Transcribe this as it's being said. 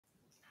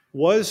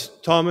Was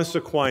Thomas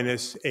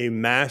Aquinas a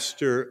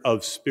master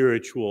of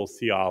spiritual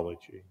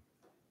theology?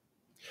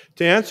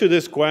 To answer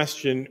this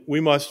question, we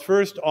must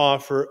first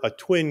offer a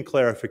twin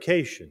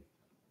clarification.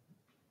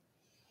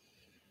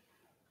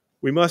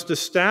 We must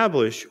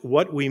establish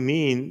what we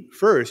mean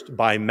first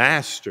by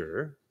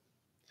master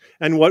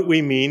and what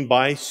we mean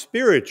by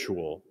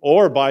spiritual,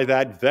 or by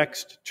that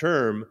vexed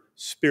term,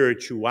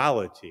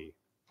 spirituality.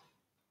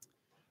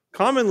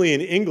 Commonly in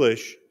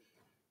English,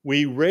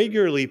 we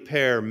regularly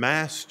pair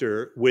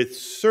master with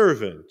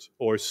servant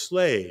or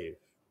slave.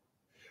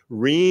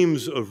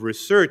 Reams of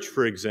research,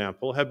 for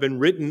example, have been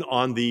written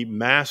on the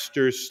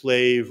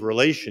master-slave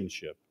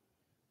relationship.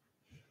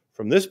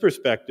 From this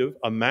perspective,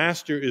 a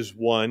master is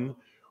one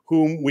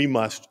whom we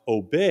must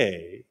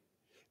obey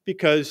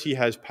because he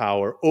has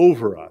power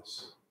over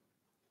us.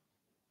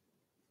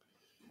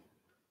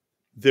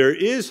 There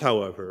is,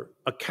 however,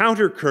 a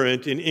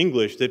countercurrent in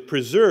English that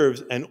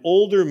preserves an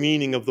older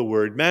meaning of the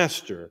word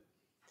master.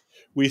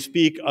 We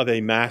speak of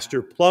a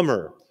master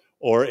plumber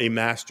or a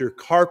master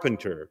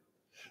carpenter.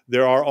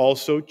 There are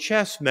also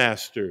chess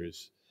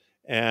masters,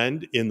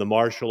 and in the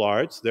martial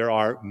arts, there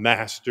are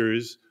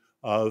masters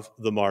of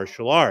the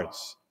martial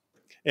arts.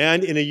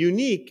 And in a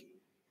unique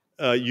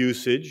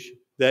usage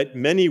that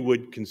many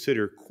would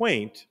consider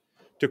quaint,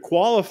 to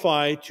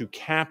qualify to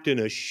captain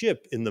a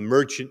ship in the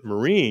merchant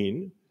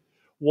marine,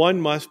 one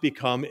must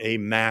become a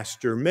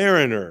master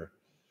mariner,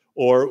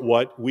 or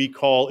what we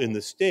call in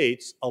the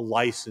States a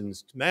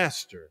licensed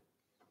master.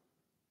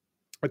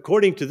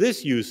 According to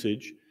this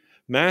usage,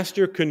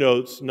 master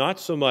connotes not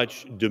so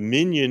much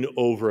dominion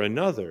over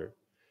another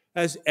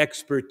as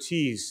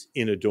expertise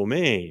in a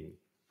domain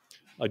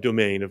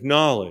of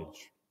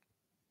knowledge.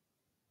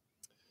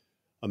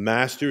 A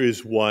master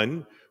is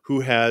one who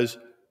has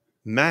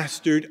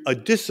mastered a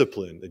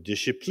discipline, a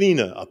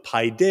disciplina, a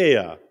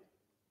paideia.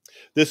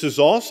 This is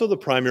also the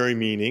primary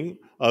meaning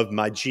of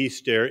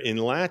magister in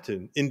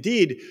Latin.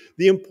 Indeed,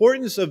 the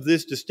importance of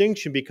this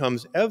distinction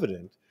becomes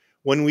evident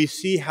when we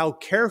see how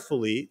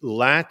carefully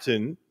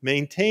Latin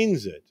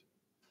maintains it.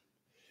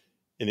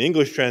 In the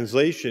English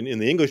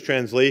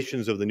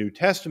translations of the New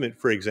Testament,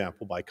 for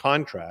example, by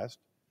contrast,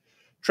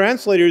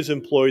 translators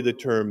employ the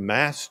term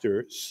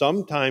master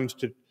sometimes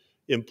to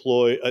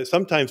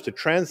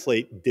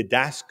translate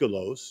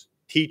didaskalos,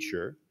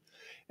 teacher,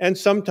 and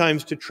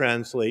sometimes to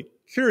translate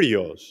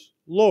kurios,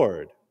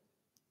 Lord.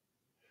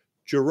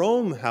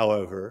 Jerome,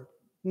 however,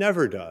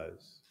 never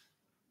does.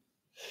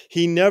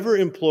 He never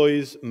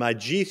employs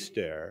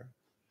magister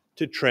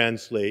to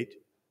translate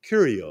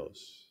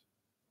kurios.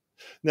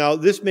 Now,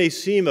 this may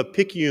seem a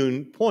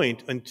picayune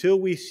point until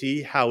we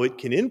see how it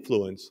can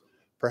influence,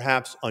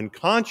 perhaps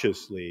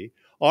unconsciously,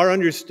 our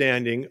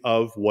understanding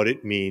of what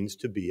it means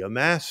to be a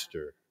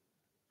master.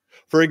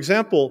 For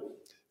example,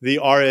 the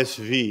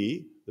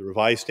RSV, the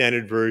Revised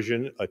Standard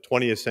Version, a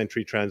 20th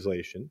century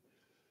translation,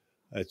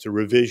 it's a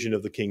revision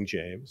of the King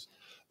James.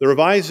 The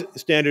Revised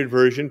Standard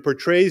Version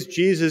portrays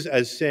Jesus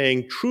as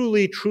saying,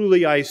 "Truly,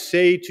 truly, I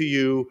say to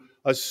you,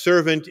 a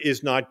servant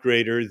is not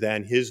greater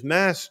than his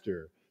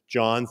master."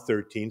 John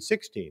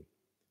 13:16.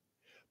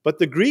 But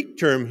the Greek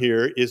term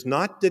here is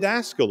not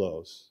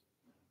didaskalos,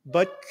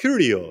 but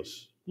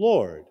kurios,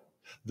 Lord.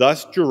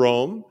 Thus,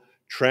 Jerome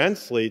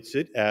translates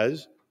it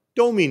as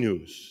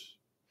dominus.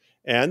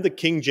 And the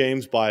King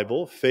James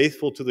Bible,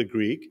 faithful to the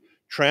Greek,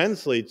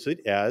 translates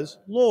it as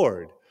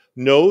Lord.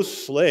 No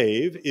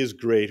slave is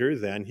greater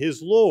than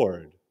his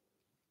Lord.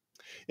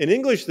 In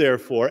English,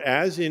 therefore,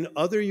 as in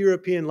other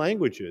European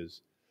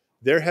languages,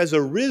 there has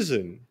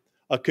arisen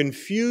a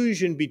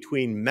confusion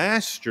between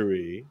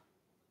mastery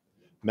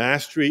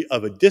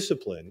of a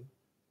discipline,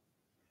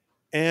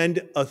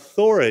 and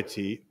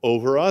authority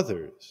over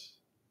others.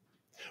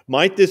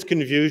 Might this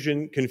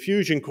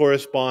confusion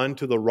correspond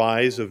to the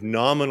rise of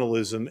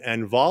nominalism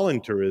and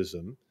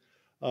voluntarism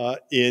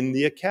in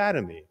the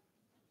academy?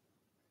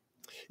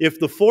 If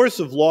the force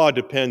of law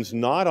depends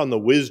not on the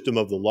wisdom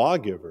of the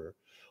lawgiver,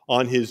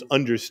 on his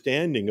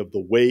understanding of the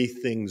way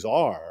things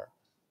are,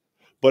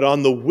 but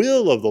on the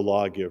will of the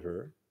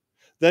lawgiver,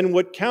 then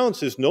what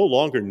counts is no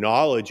longer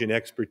knowledge and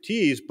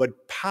expertise,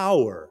 but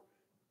power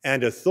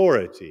and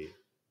authority.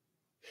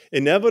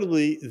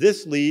 Inevitably,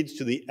 this leads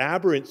to the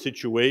aberrant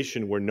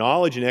situation where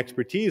knowledge and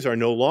expertise are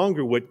no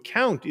longer what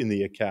count in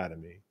the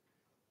academy,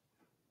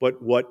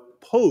 but what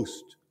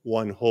post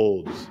one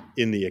holds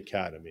in the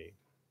academy.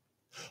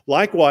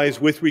 Likewise,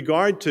 with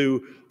regard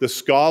to the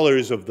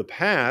scholars of the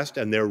past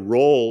and their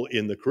role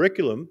in the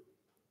curriculum,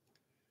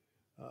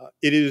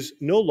 it is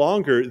no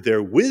longer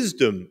their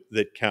wisdom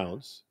that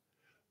counts,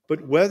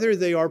 but whether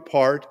they are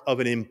part of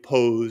an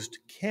imposed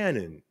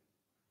canon.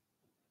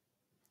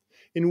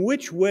 In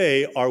which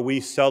way are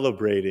we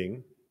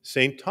celebrating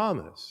St.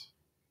 Thomas?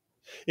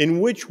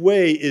 In which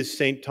way is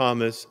St.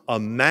 Thomas a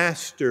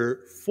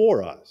master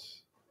for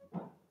us?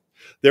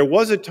 There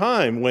was a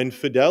time when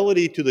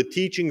fidelity to the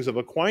teachings of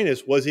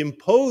Aquinas was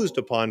imposed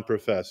upon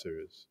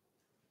professors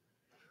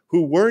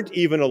who weren't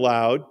even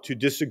allowed to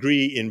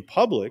disagree in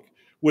public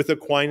with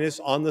Aquinas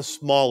on the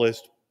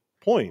smallest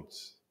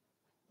points.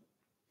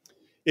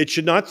 It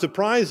should not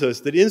surprise us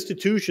that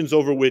institutions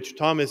over which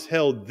Thomas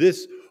held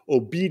this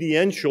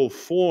obediential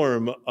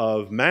form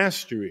of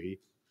mastery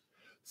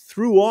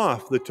threw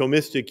off the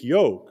Thomistic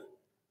yoke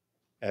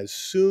as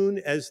soon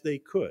as they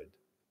could.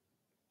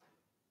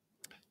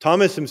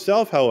 Thomas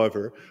himself,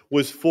 however,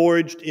 was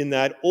forged in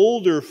that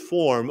older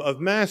form of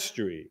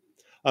mastery,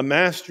 a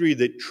mastery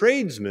that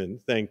tradesmen,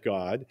 thank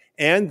God,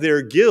 and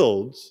their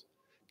guilds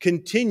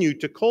continue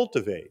to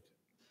cultivate,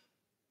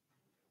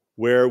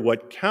 where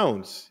what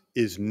counts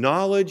is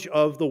knowledge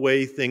of the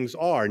way things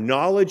are,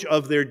 knowledge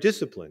of their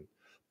discipline.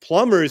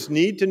 Plumbers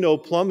need to know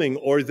plumbing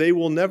or they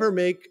will never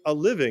make a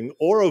living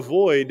or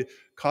avoid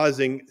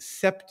causing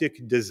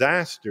septic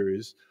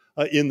disasters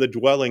in the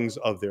dwellings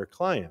of their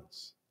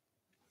clients.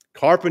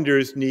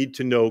 Carpenters need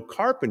to know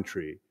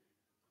carpentry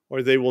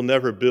or they will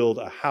never build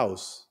a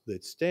house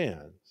that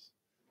stands.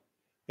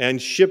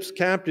 And ship's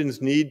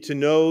captains need to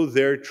know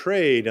their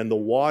trade and the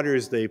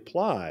waters they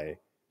ply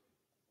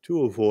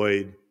to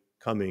avoid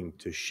coming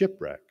to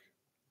shipwreck.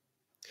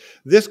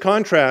 This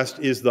contrast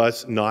is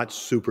thus not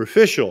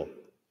superficial.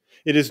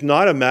 It is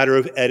not a matter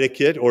of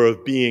etiquette or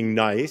of being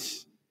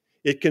nice.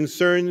 It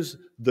concerns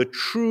the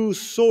true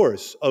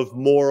source of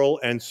moral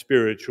and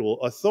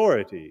spiritual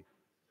authority.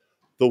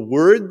 The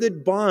word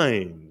that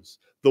binds,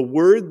 the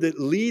word that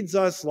leads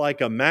us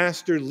like a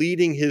master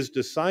leading his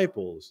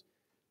disciples,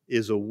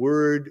 is a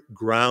word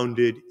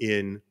grounded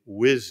in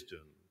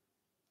wisdom.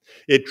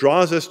 It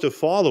draws us to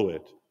follow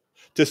it,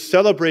 to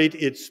celebrate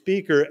its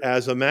speaker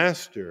as a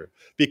master,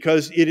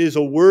 because it is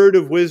a word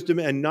of wisdom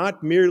and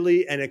not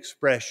merely an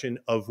expression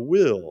of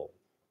will.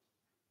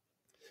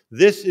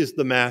 This is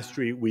the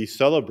mastery we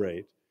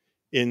celebrate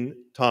in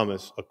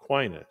Thomas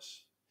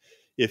Aquinas.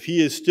 If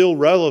he is still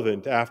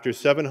relevant after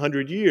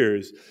 700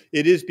 years,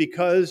 it is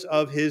because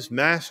of his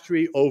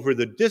mastery over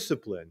the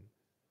discipline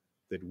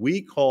that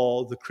we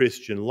call the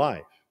Christian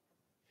life.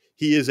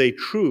 He is a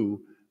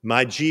true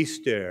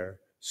magister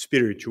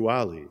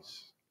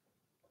spiritualis.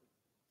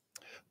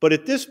 But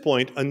at this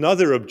point,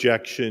 another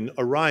objection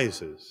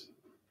arises.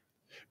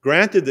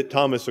 Granted that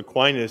Thomas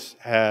Aquinas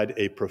had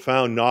a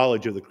profound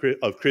knowledge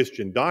of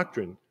Christian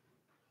doctrine,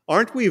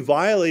 aren't we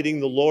violating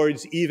the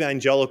Lord's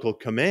evangelical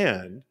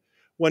command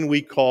when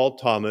we call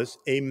Thomas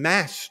a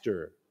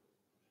master?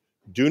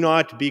 Do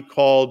not be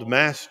called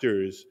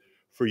masters,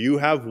 for you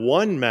have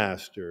one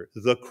master,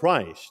 the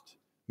Christ,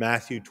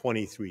 Matthew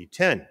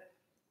 23:10.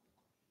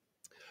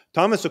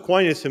 Thomas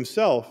Aquinas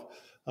himself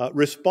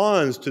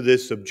responds to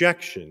this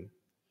objection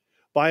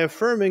by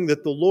affirming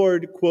that the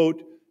Lord,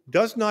 quote,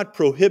 does not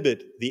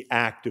prohibit the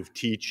act of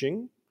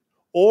teaching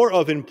or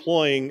of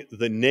employing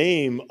the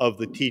name of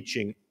the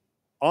teaching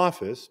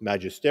office,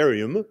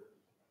 magisterium,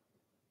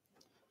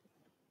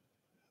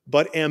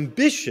 but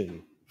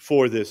ambition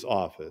for this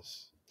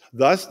office.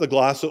 Thus, the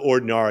glossa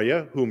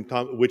ordinaria,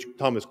 which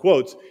Thomas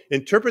quotes,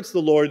 interprets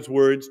the Lord's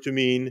words to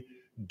mean,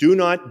 do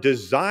not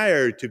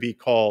desire to be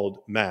called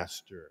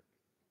master.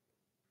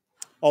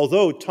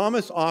 Although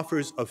Thomas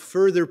offers a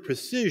further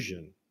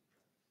precision,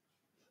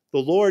 the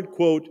Lord,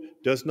 quote,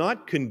 does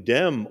not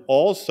condemn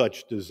all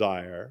such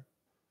desire,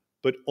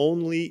 but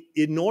only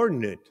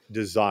inordinate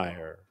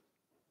desire.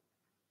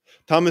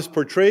 Thomas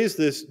portrays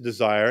this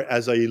desire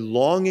as a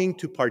longing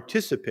to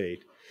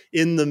participate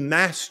in the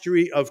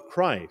mastery of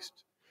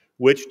Christ,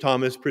 which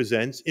Thomas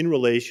presents in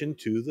relation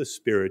to the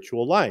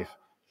spiritual life.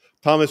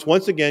 Thomas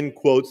once again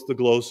quotes the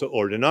glossa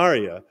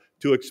ordinaria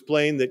to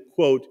explain that,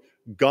 quote,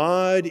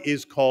 God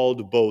is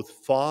called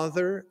both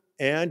Father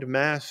and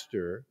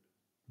Master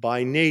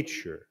by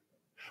nature,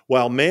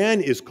 while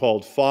man is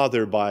called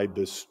Father by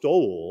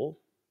bestowal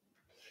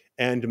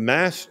and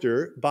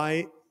Master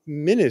by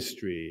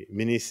ministry,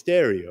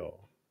 ministerio.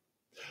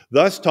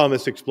 Thus,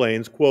 Thomas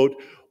explains, quote,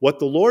 what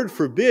the Lord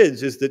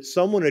forbids is that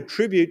someone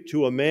attribute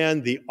to a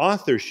man the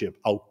authorship,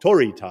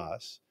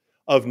 auctoritas,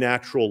 of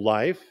natural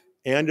life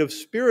and of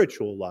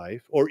spiritual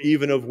life, or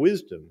even of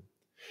wisdom.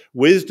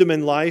 Wisdom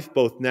and life,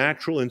 both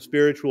natural and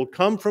spiritual,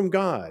 come from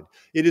God.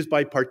 It is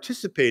by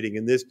participating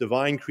in this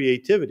divine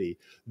creativity,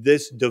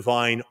 this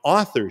divine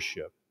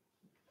authorship,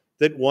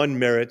 that one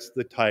merits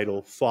the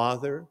title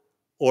Father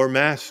or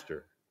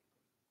Master.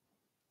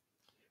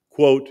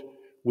 Quote,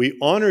 we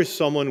honor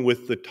someone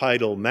with the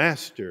title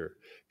Master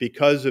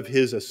because of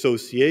his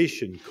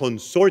association,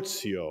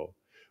 consortio,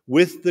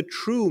 with the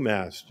true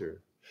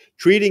Master,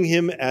 treating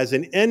him as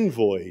an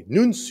envoy,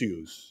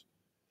 nuncius,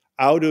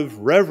 out of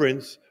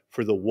reverence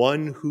for the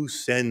one who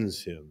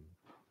sends him.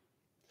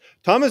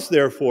 Thomas,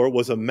 therefore,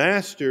 was a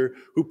master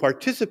who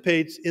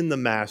participates in the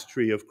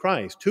mastery of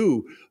Christ,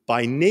 who,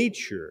 by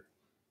nature,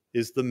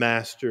 is the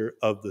master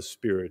of the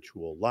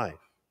spiritual life.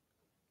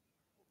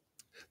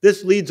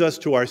 This leads us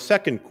to our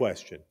second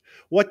question.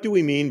 What do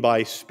we mean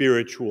by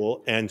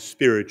spiritual and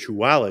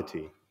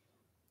spirituality?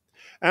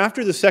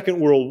 After the Second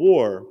World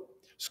War,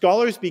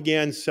 scholars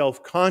began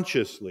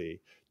self-consciously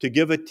to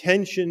give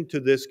attention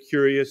to this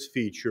curious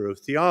feature of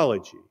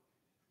theology,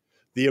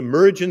 the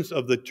emergence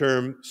of the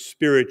term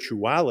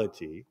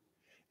spirituality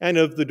and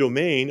of the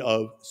domain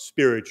of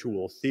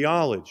spiritual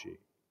theology.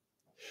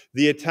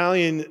 The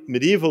Italian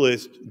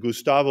medievalist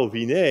Gustavo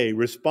Vinet,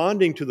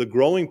 responding to the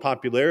growing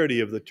popularity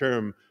of the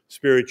term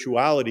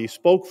spirituality,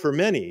 spoke for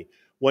many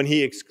when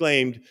he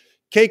exclaimed,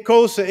 "Che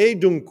cosa è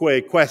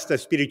dunque questa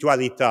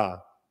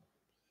spiritualità?"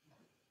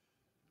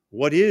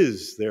 What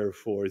is,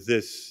 therefore,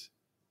 this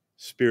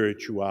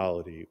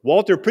spirituality?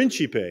 Walter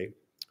Principe,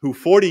 who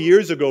 40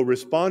 years ago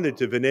responded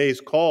to Vinet's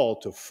call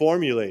to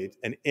formulate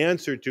an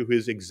answer to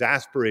his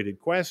exasperated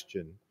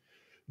question,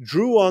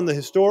 drew on the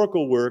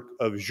historical work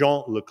of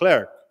Jean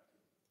Leclerc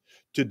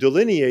to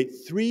delineate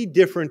three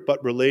different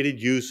but related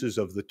uses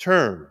of the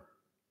term.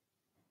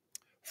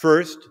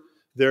 First,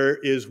 there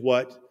is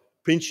what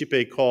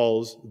Principe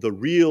calls the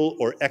real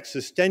or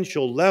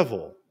existential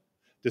level,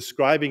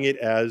 describing it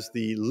as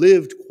the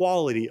lived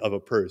quality of a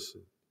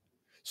person.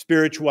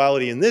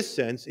 Spirituality in this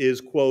sense is,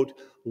 quote,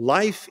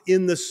 life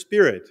in the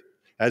Spirit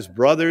as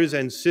brothers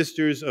and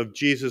sisters of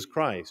Jesus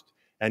Christ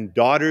and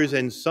daughters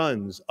and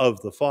sons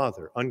of the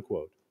Father,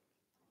 unquote.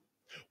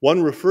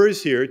 One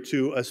refers here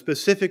to a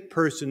specific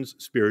person's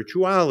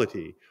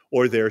spirituality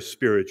or their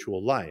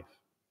spiritual life.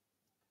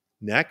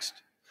 Next,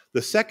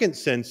 the second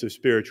sense of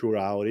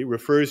spirituality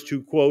refers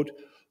to, quote,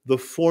 the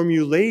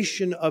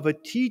formulation of a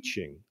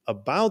teaching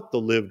about the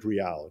lived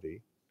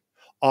reality,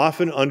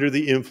 often under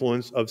the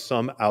influence of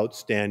some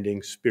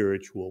outstanding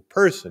spiritual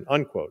person,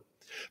 unquote.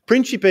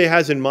 Principe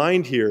has in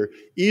mind here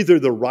either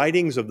the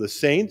writings of the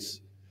saints,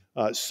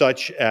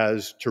 such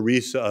as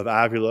Teresa of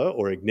Avila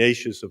or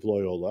Ignatius of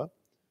Loyola,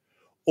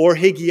 or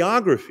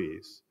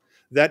hagiographies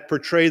that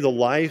portray the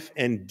life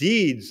and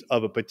deeds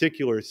of a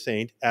particular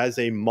saint as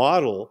a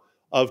model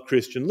of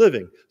Christian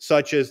living,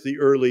 such as the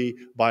early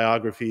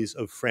biographies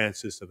of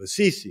Francis of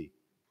Assisi.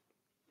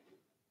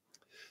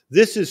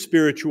 This is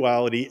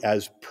spirituality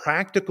as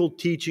practical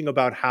teaching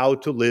about how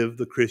to live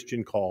the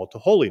Christian call to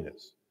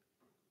holiness.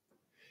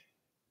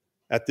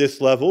 At this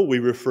level, we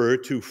refer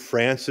to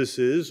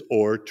Francis's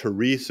or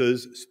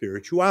Teresa's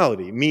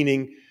spirituality,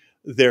 meaning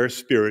their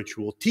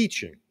spiritual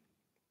teaching.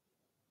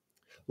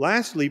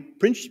 Lastly,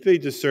 Principe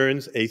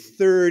discerns a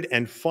third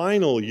and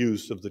final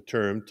use of the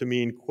term to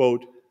mean,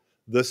 quote,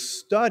 the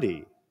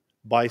study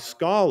by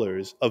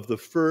scholars of the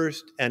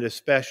first and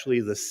especially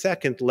the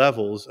second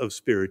levels of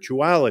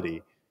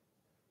spirituality.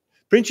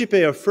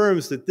 Principe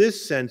affirms that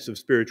this sense of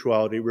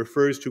spirituality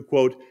refers to,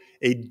 quote,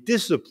 a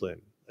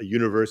discipline, a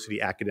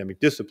university academic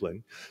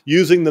discipline,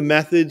 using the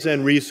methods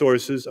and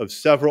resources of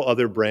several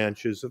other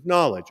branches of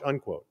knowledge,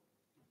 unquote.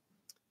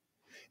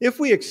 If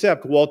we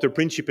accept Walter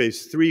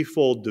Principe's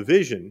threefold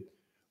division,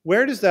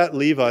 where does that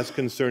leave us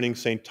concerning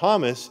St.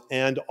 Thomas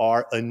and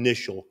our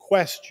initial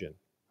question?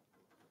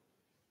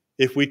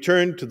 If we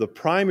turn to the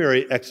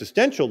primary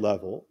existential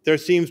level, there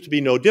seems to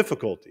be no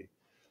difficulty.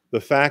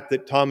 The fact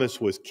that Thomas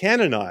was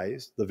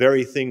canonized, the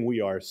very thing we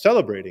are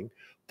celebrating,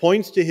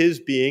 points to his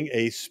being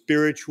a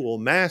spiritual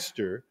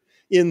master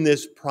in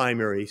this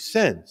primary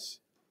sense.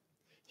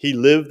 He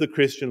lived the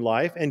Christian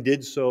life and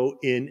did so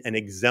in an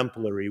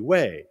exemplary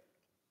way.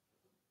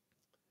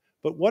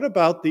 But what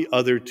about the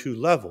other two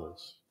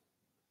levels?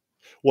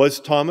 Was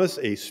Thomas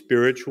a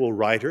spiritual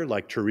writer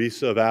like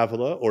Teresa of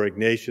Avila or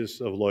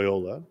Ignatius of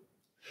Loyola?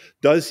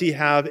 Does he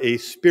have a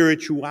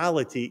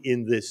spirituality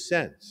in this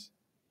sense?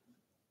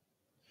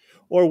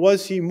 Or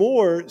was he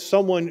more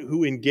someone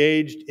who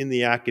engaged in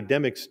the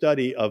academic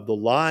study of the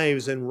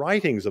lives and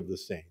writings of the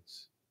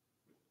saints?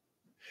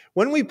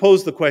 When we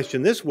pose the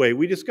question this way,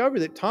 we discover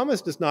that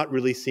Thomas does not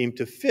really seem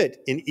to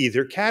fit in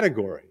either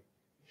category.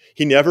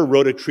 He never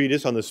wrote a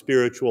treatise on the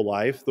spiritual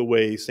life the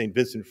way St.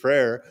 Vincent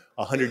Ferrer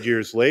 100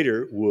 years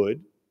later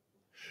would,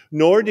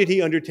 nor did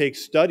he undertake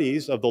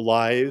studies of the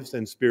lives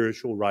and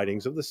spiritual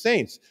writings of the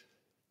saints.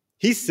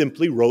 He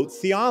simply wrote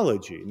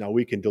theology. Now,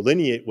 we can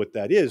delineate what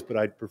that is, but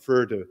I'd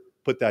prefer to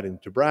put that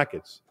into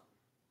brackets.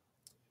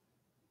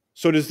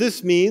 So does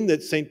this mean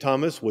that St.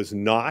 Thomas was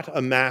not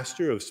a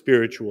master of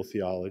spiritual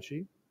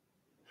theology?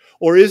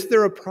 Or is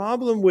there a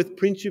problem with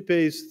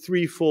Principe's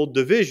threefold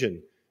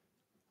division,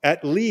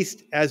 at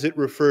least as it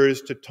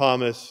refers to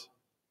Thomas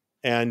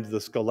and the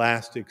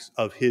scholastics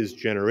of his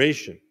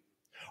generation?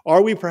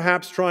 Are we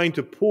perhaps trying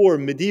to pour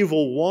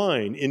medieval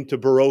wine into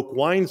Baroque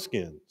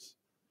wineskins?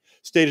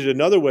 Stated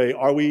another way,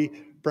 are we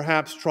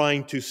perhaps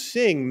trying to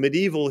sing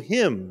medieval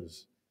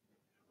hymns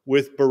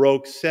with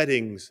Baroque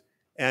settings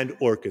and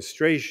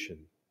orchestration?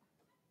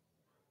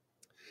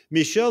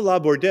 Michel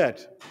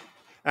Labordette,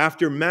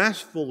 after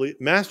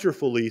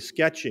masterfully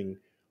sketching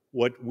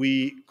what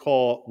we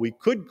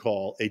could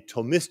call a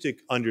Thomistic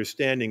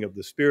understanding of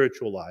the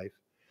spiritual life,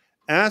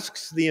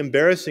 asks the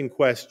embarrassing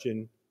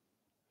question,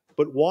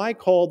 but why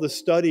call the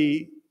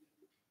study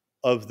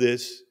of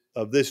this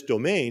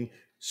domain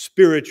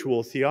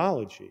spiritual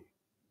theology?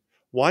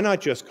 Why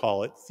not just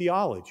call it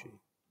theology?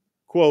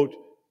 Quote,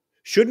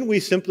 shouldn't we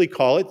simply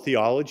call it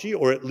theology,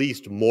 or at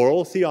least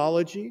moral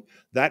theology,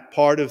 that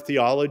part of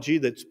theology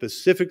that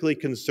specifically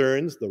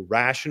concerns the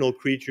rational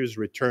creature's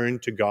return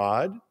to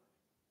God?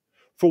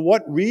 For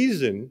what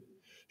reason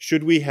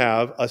should we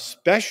have a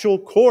special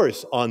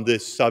course on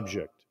this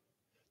subject,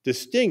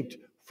 distinct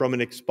from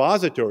an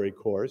expository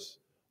course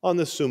on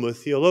the Summa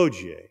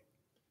Theologiae.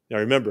 Now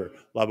remember,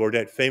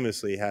 Labordette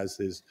famously has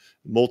his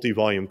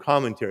multi-volume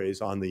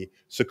commentaries on the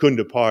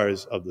secunda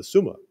pars of the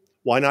Summa.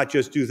 Why not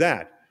just do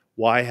that?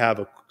 Why have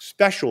a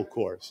special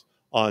course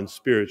on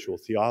spiritual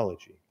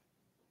theology?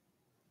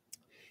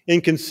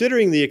 In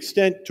considering the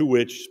extent to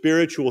which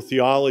spiritual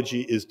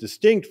theology is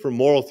distinct from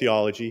moral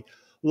theology,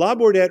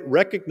 Labordette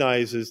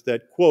recognizes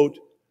that, quote,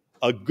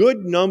 a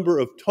good number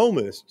of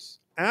Thomists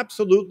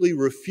absolutely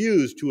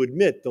refuse to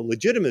admit the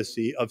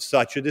legitimacy of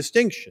such a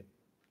distinction.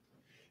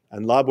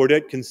 And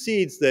Labordette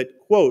concedes that,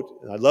 quote,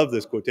 and I love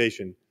this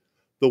quotation,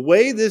 the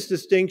way this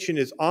distinction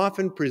is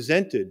often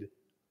presented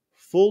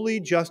fully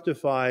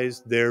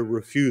justifies their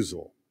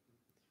refusal.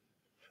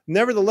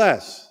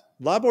 Nevertheless,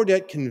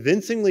 Labordette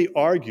convincingly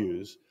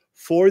argues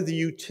for the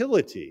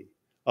utility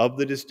of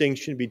the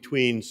distinction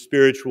between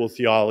spiritual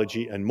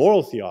theology and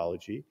moral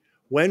theology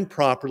when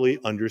properly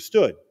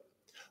understood.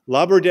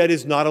 Labordette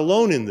is not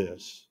alone in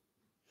this.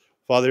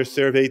 Father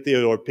Servet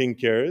Theodore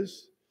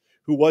Pinckaers,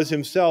 who was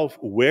himself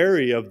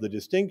wary of the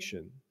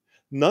distinction,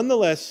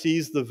 nonetheless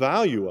sees the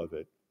value of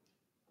it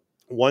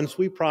once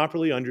we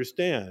properly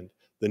understand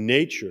the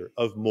nature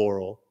of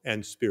moral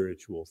and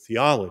spiritual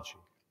theology.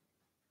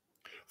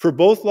 For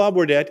both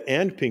Labordette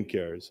and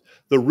Pinckaers,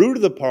 the root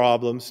of the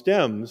problem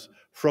stems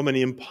from an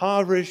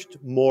impoverished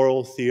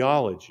moral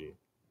theology.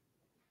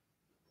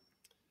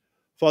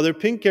 Father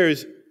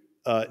Pinckaers'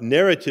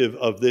 narrative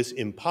of this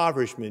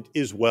impoverishment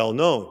is well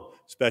known,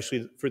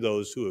 especially for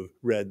those who have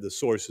read the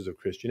sources of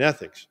Christian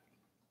ethics.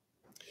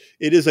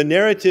 It is a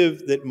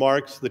narrative that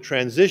marks the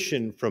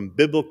transition from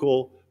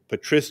biblical,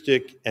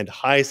 patristic, and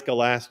high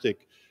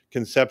scholastic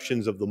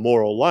conceptions of the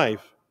moral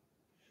life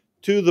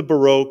to the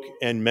Baroque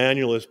and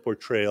manualist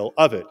portrayal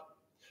of it.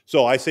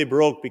 So I say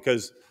Baroque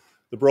because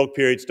the Baroque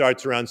period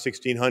starts around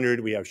 1600.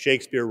 We have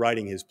Shakespeare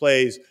writing his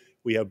plays.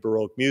 We have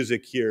Baroque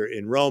music here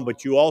in Rome,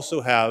 but you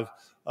also have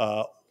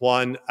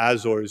Juan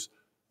Azor's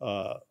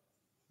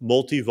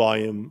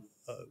multi-volume,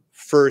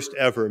 first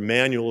ever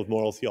manual of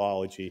moral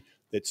theology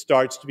that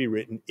starts to be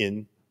written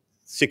in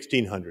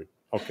 1600.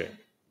 Okay.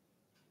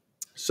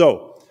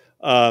 So,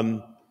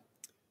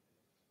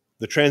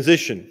 the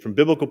transition from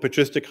biblical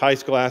patristic high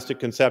scholastic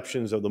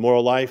conceptions of the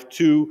moral life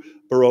to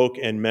Baroque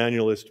and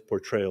manualist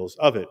portrayals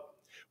of it.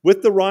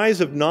 With the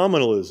rise of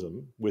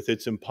nominalism, with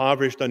its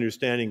impoverished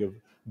understanding of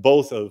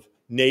both of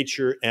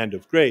nature and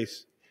of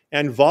grace,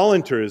 and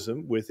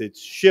voluntarism with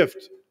its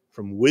shift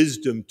from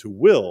wisdom to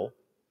will,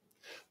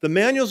 the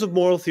manuals of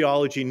moral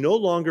theology no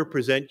longer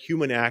present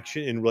human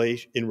action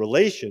in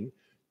relation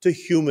to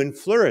human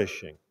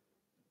flourishing,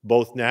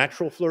 both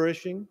natural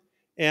flourishing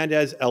and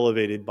as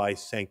elevated by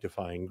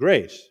sanctifying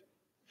grace,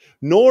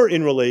 nor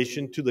in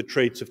relation to the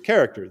traits of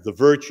character, the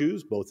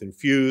virtues, both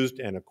infused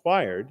and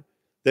acquired,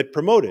 that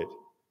promote it.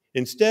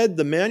 Instead,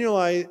 the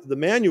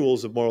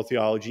manuals of moral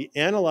theology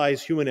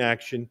analyze human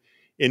action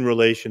in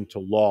relation to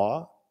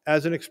law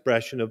as an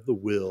expression of the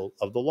will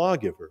of the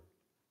lawgiver.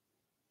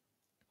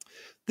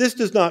 This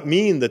does not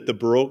mean that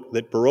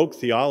Baroque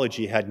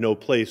theology had no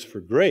place for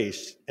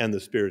grace and the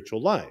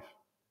spiritual life,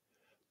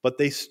 but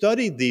they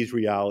studied these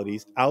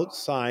realities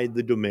outside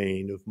the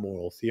domain of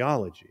moral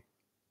theology.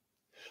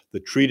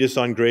 The treatise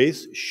on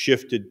grace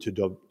shifted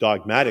to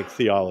dogmatic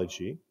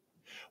theology,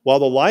 while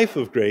the life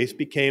of grace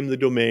became the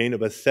domain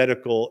of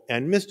ascetical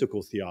and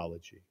mystical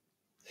theology.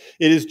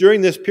 It is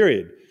during this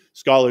period,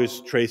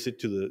 scholars trace it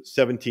to the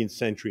 17th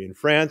century in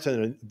France,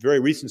 and a very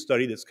recent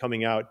study that's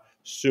coming out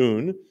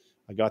soon,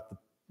 I got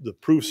the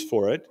proofs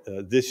for it.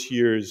 This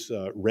year's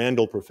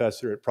Randall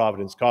professor at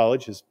Providence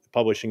College is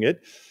publishing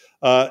it,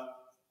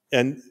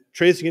 and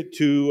tracing it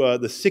to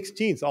the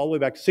 16th, all the way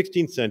back to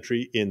 16th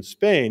century in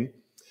Spain.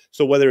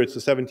 So whether it's the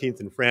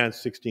 17th in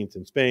France, 16th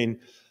in Spain,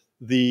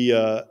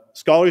 the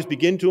scholars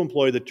begin to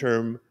employ the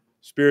term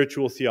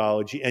spiritual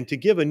theology and to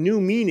give a new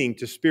meaning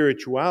to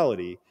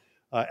spirituality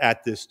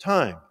at this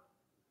time.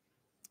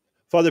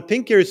 Father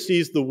Pinckaers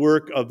sees the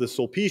work of the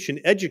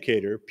Sulpician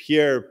educator,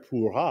 Pierre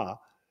Pourrat,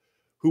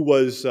 who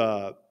was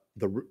the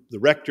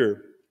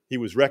rector. He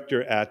was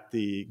rector at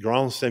the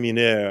Grand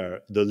Séminaire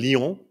de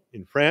Lyon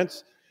in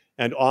France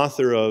and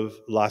author of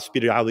La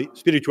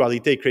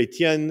spiritualité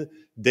chrétienne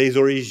des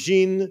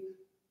origines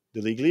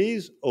de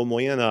l'Église au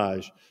Moyen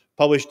Âge,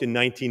 published in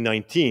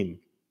 1919.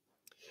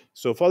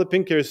 So Father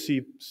Pinckaers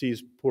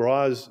sees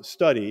Pourrat's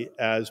study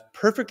as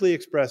perfectly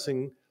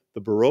expressing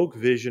the Baroque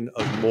vision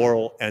of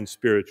moral and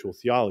spiritual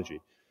theology.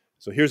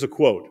 So here's a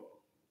quote.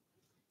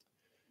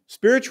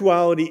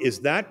 Spirituality is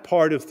that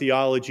part of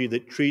theology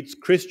that treats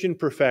Christian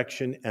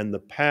perfection and the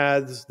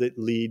paths that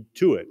lead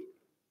to it.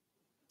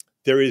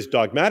 There is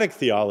dogmatic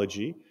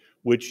theology,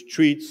 which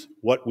treats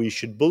what we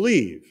should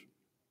believe,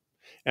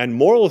 and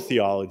moral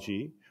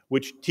theology,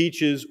 which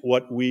teaches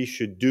what we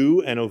should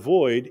do and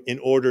avoid in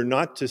order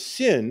not to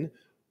sin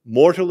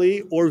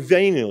mortally or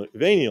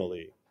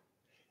venially.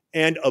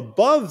 And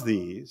above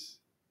these,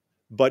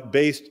 but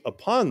based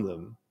upon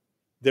them,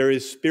 there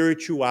is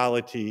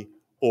spirituality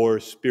or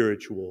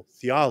spiritual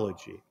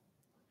theology.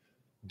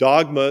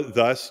 Dogma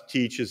thus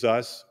teaches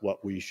us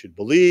what we should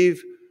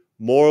believe.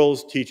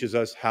 Morals teaches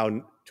us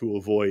how to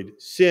avoid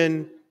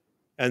sin,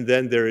 and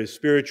then there is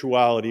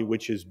spirituality,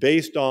 which is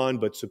based on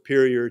but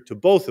superior to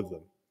both of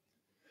them.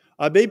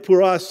 Abbe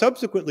Pourrat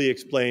subsequently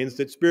explains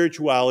that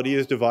spirituality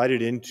is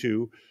divided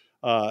into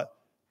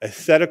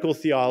ascetical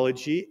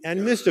theology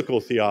and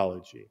mystical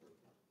theology.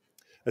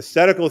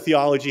 Ascetical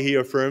theology, he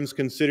affirms,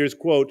 considers,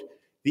 quote,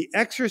 the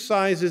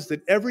exercises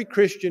that every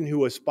Christian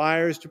who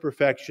aspires to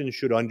perfection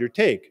should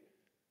undertake.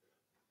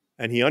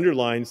 And he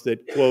underlines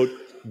that, quote,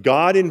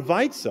 God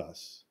invites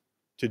us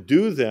to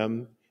do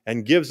them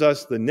and gives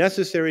us the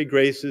necessary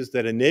graces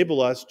that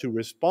enable us to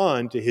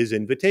respond to his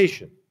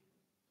invitation.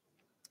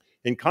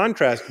 In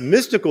contrast,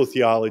 mystical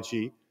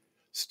theology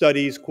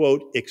studies,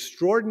 quote,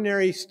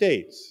 extraordinary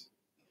states,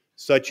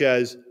 such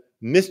as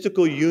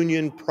mystical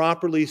union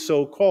properly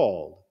so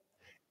called,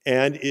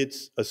 and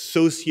its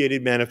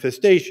associated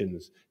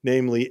manifestations,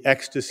 namely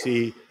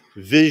ecstasy,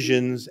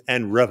 visions,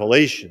 and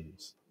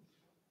revelations.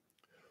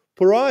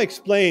 Pourrat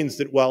explains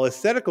that while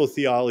ascetical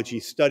theology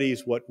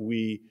studies what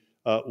we,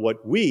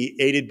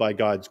 aided by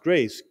God's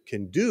grace,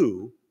 can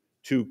do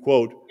to,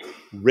 quote,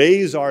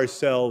 raise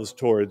ourselves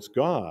towards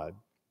God,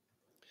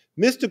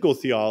 mystical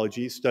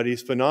theology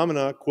studies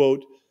phenomena,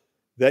 quote,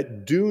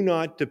 that do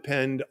not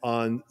depend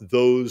on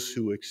those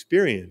who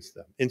experience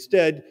them.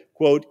 Instead,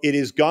 quote, it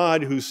is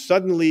God who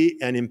suddenly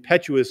and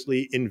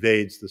impetuously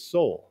invades the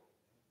soul.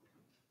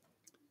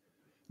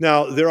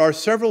 Now, there are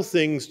several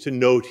things to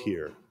note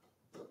here.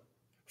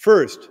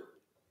 First,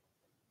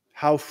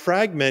 how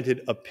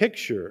fragmented a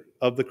picture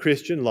of the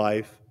Christian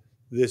life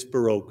this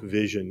Baroque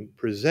vision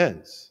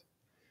presents.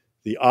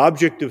 The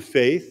object of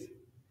faith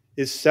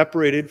is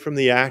separated from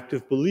the act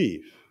of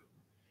belief,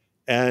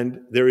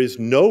 and there is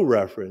no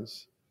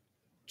reference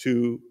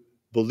to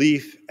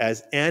belief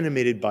as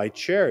animated by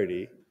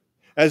charity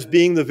as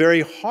being the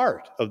very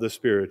heart of the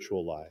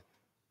spiritual life.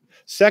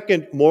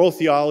 Second, moral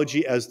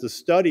theology as the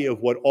study of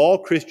what all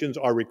Christians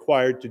are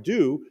required to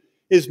do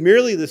is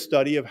merely the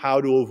study of how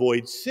to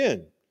avoid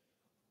sin.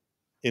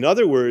 In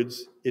other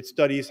words, it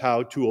studies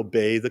how to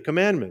obey the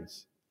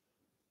commandments.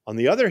 On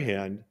the other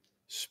hand,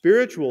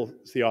 spiritual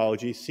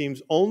theology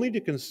seems only to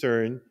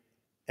concern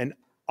an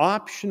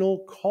optional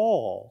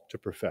call to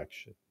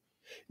perfection.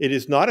 It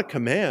is not a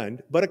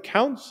command, but a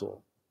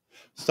counsel,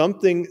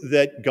 something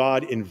that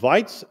God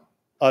invites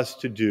us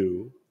to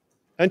do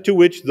and to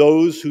which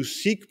those who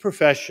seek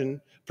perfection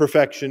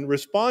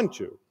respond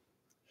to.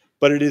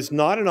 But it is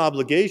not an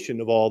obligation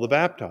of all the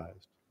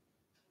baptized.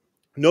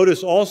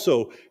 Notice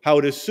also how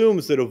it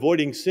assumes that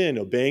avoiding sin,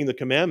 obeying the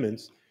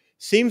commandments,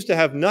 seems to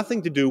have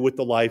nothing to do with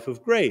the life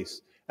of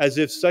grace, as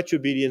if such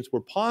obedience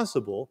were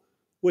possible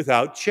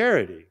without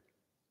charity.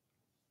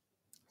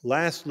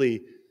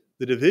 Lastly,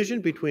 the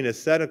division between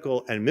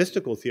ascetical and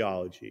mystical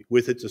theology,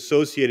 with its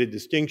associated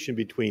distinction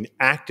between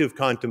active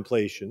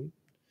contemplation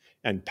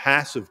and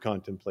passive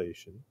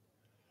contemplation,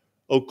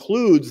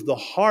 occludes the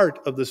heart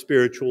of the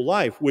spiritual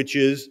life, which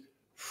is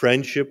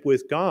friendship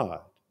with God,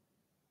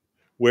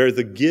 where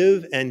the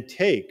give and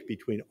take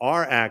between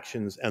our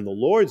actions and the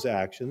Lord's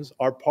actions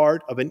are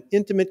part of an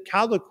intimate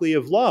colloquy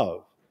of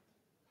love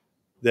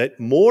that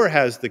more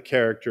has the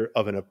character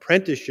of an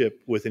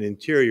apprenticeship with an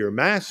interior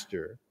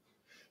master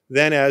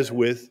than as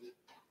with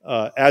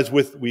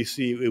we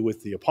see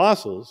with the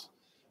apostles,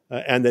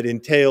 and that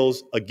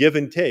entails a give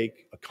and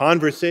take, a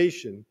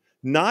conversation,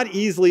 not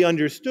easily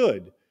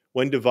understood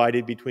when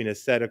divided between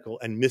ascetical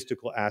and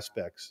mystical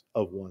aspects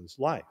of one's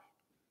life.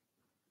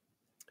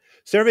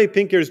 Servet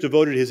Pinckaers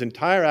devoted his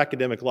entire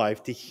academic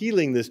life to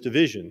healing this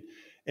division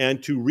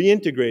and to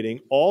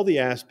reintegrating all the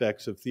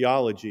aspects of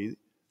theology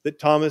that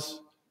Thomas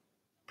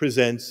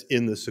presents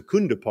in the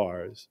Secunda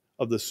Pars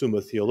of the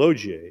Summa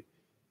Theologiae.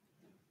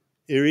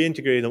 He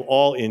reintegrated them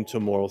all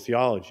into moral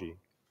theology.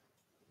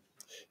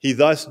 He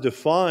thus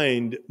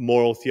defined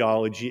moral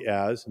theology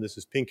as, and this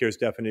is Pinckaers'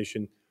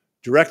 definition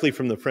directly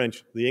from the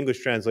French, the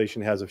English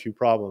translation has a few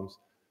problems.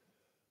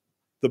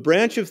 The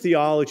branch of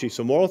theology,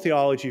 so moral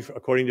theology,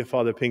 according to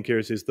Father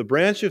Pinckaers, is the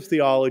branch of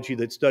theology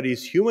that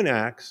studies human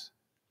acts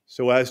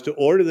so as to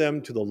order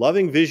them to the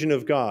loving vision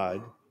of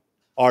God,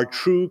 our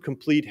true,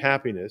 complete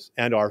happiness,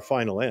 and our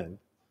final end,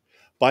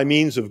 by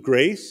means of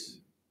grace,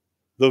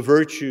 the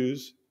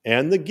virtues,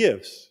 and the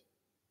gifts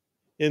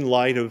in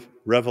light of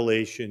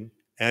revelation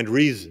and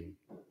reason.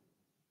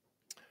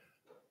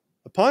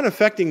 Upon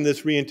effecting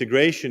this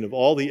reintegration of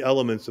all the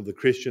elements of the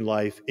Christian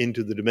life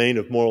into the domain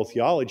of moral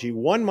theology,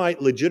 one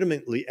might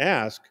legitimately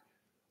ask,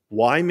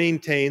 why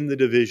maintain the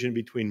division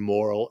between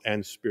moral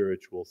and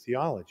spiritual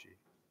theology?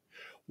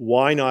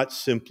 Why not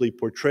simply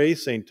portray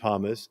St.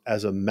 Thomas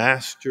as a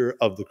master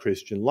of the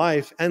Christian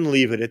life and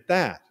leave it at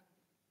that?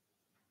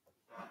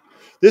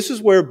 This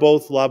is where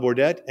both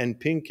Labourdette and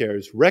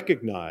Pinckaers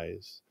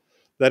recognize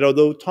that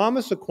although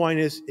Thomas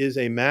Aquinas is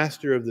a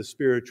master of the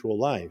spiritual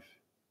life,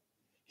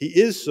 he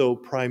is so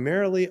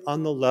primarily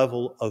on the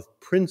level of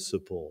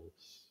principles.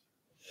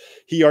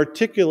 He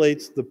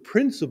articulates the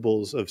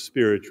principles of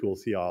spiritual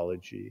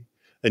theology,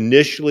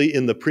 initially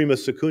in the Prima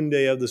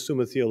Secundae of the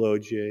Summa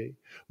Theologiae,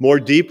 more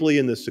deeply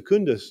in the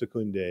Secunda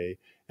Secundae,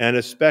 and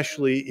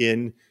especially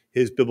in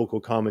his biblical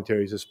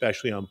commentaries,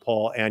 especially on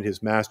Paul, and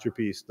his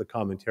masterpiece, the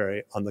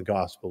commentary on the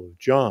Gospel of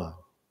John.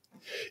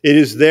 It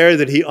is there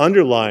that he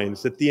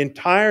underlines that the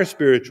entire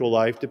spiritual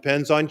life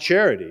depends on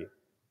charity,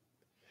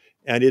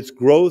 and its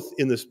growth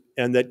in this,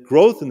 and that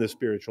growth in the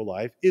spiritual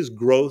life is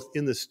growth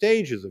in the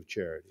stages of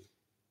charity,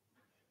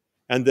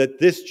 and that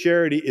this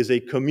charity is a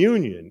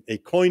communion, a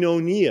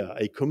koinonia,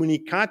 a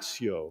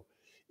communicatio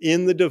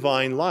in the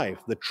divine life,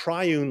 the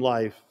triune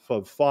life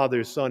of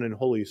Father, Son, and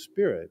Holy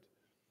Spirit,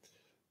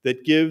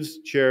 that gives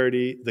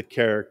charity the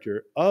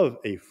character of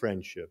a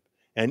friendship,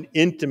 an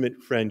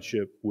intimate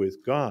friendship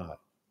with God.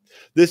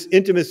 This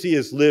intimacy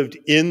is lived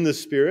in the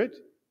Spirit,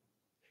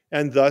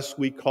 and thus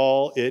we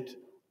call it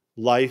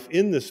life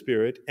in the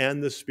Spirit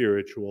and the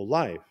spiritual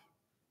life.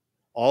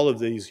 All of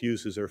these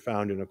uses are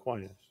found in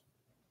Aquinas.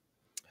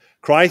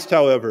 Christ,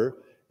 however,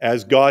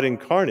 as God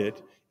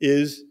incarnate,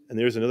 is, and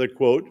there's another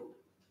quote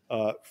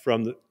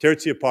from the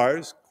Tertia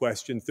Pars,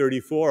 question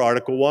 34,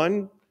 Article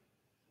 1,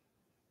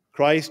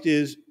 Christ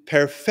is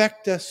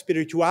perfecta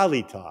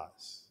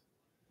spiritualitas.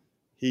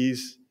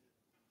 He's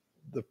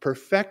the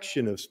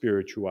perfection of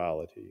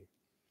spirituality,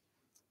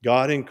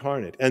 God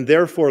incarnate. And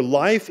therefore,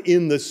 life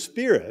in the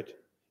Spirit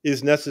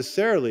is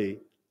necessarily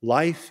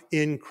life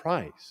in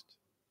Christ.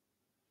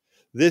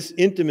 This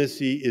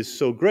intimacy is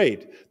so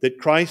great that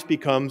Christ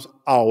becomes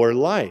our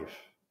life,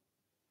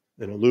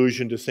 an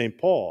allusion to St.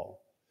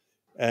 Paul.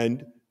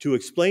 And to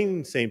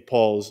explain St.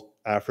 Paul's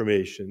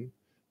affirmation,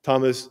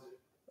 Thomas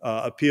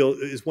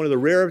is one of the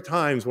rare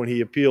times when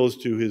he appeals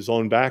to his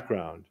own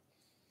background.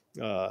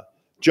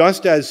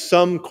 Just as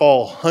some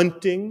call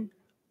hunting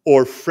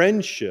or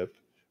friendship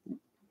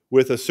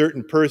with a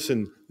certain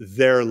person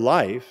their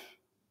life,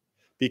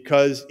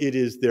 because it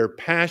is their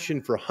passion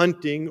for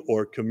hunting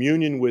or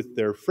communion with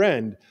their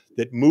friend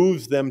that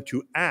moves them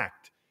to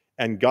act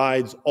and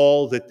guides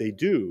all that they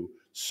do,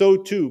 so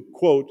too,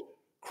 quote,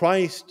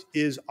 Christ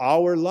is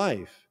our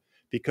life,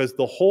 because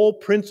the whole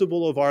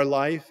principle of our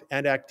life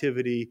and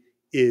activity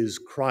is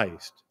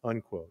Christ,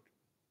 unquote.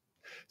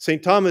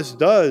 St. Thomas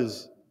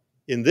does,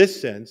 in this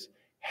sense,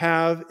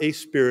 have a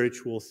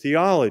spiritual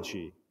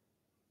theology,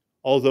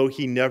 although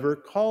he never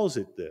calls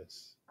it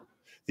this.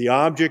 The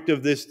object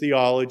of this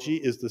theology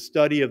is the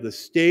study of the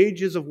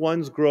stages of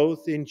one's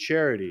growth in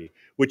charity,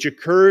 which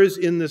occurs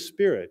in the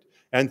Spirit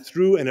and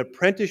through an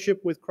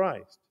apprenticeship with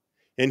Christ,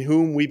 in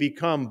whom we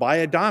become, by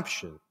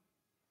adoption,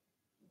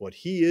 what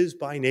he is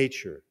by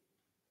nature,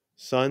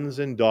 sons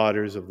and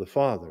daughters of the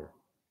Father.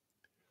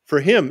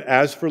 For him,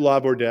 as for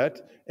Labordette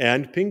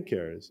and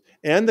Pinckaers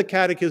and the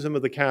Catechism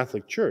of the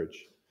Catholic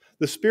Church,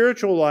 the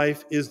spiritual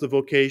life is the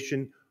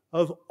vocation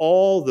of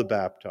all the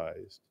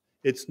baptized.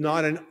 It's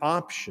not an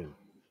option.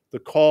 The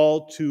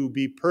call to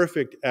be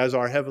perfect as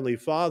our Heavenly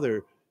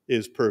Father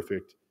is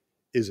perfect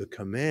is a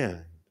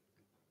command.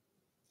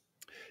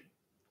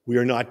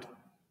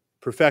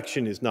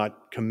 Perfection is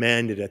not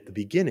commanded at the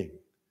beginning,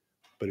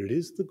 but it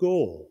is the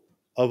goal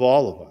of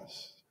all of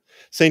us.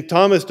 St.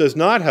 Thomas does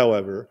not,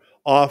 however,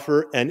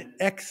 offer an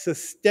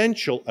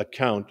existential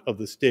account of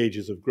the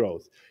stages of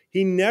growth.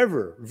 He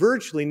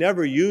virtually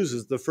never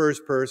uses the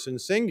first person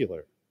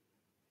singular.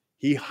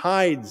 He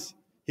hides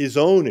his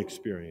own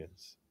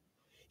experience.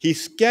 He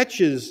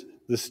sketches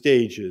the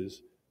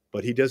stages,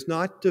 but he does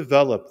not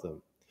develop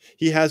them.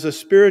 He has a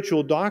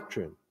spiritual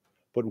doctrine,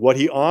 but what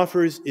he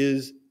offers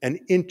is an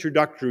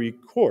introductory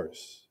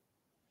course.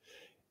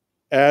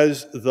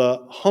 As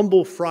the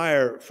humble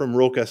friar from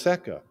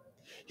Roccasecca,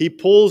 he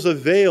pulls a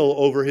veil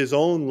over his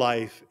own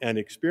life and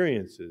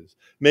experiences,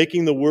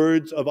 making the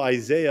words of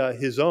Isaiah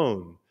his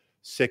own,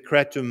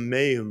 secretum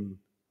meum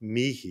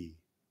mihi.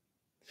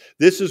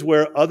 This is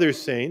where other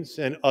saints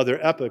and other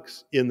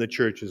epochs in the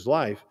Church's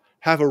life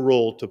have a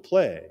role to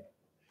play.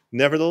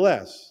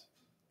 Nevertheless,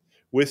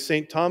 with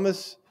St.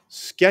 Thomas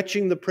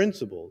sketching the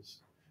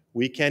principles,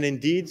 we can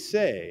indeed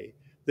say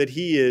that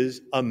he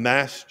is a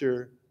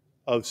master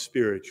of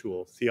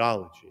spiritual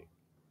theology.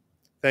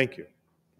 Thank you.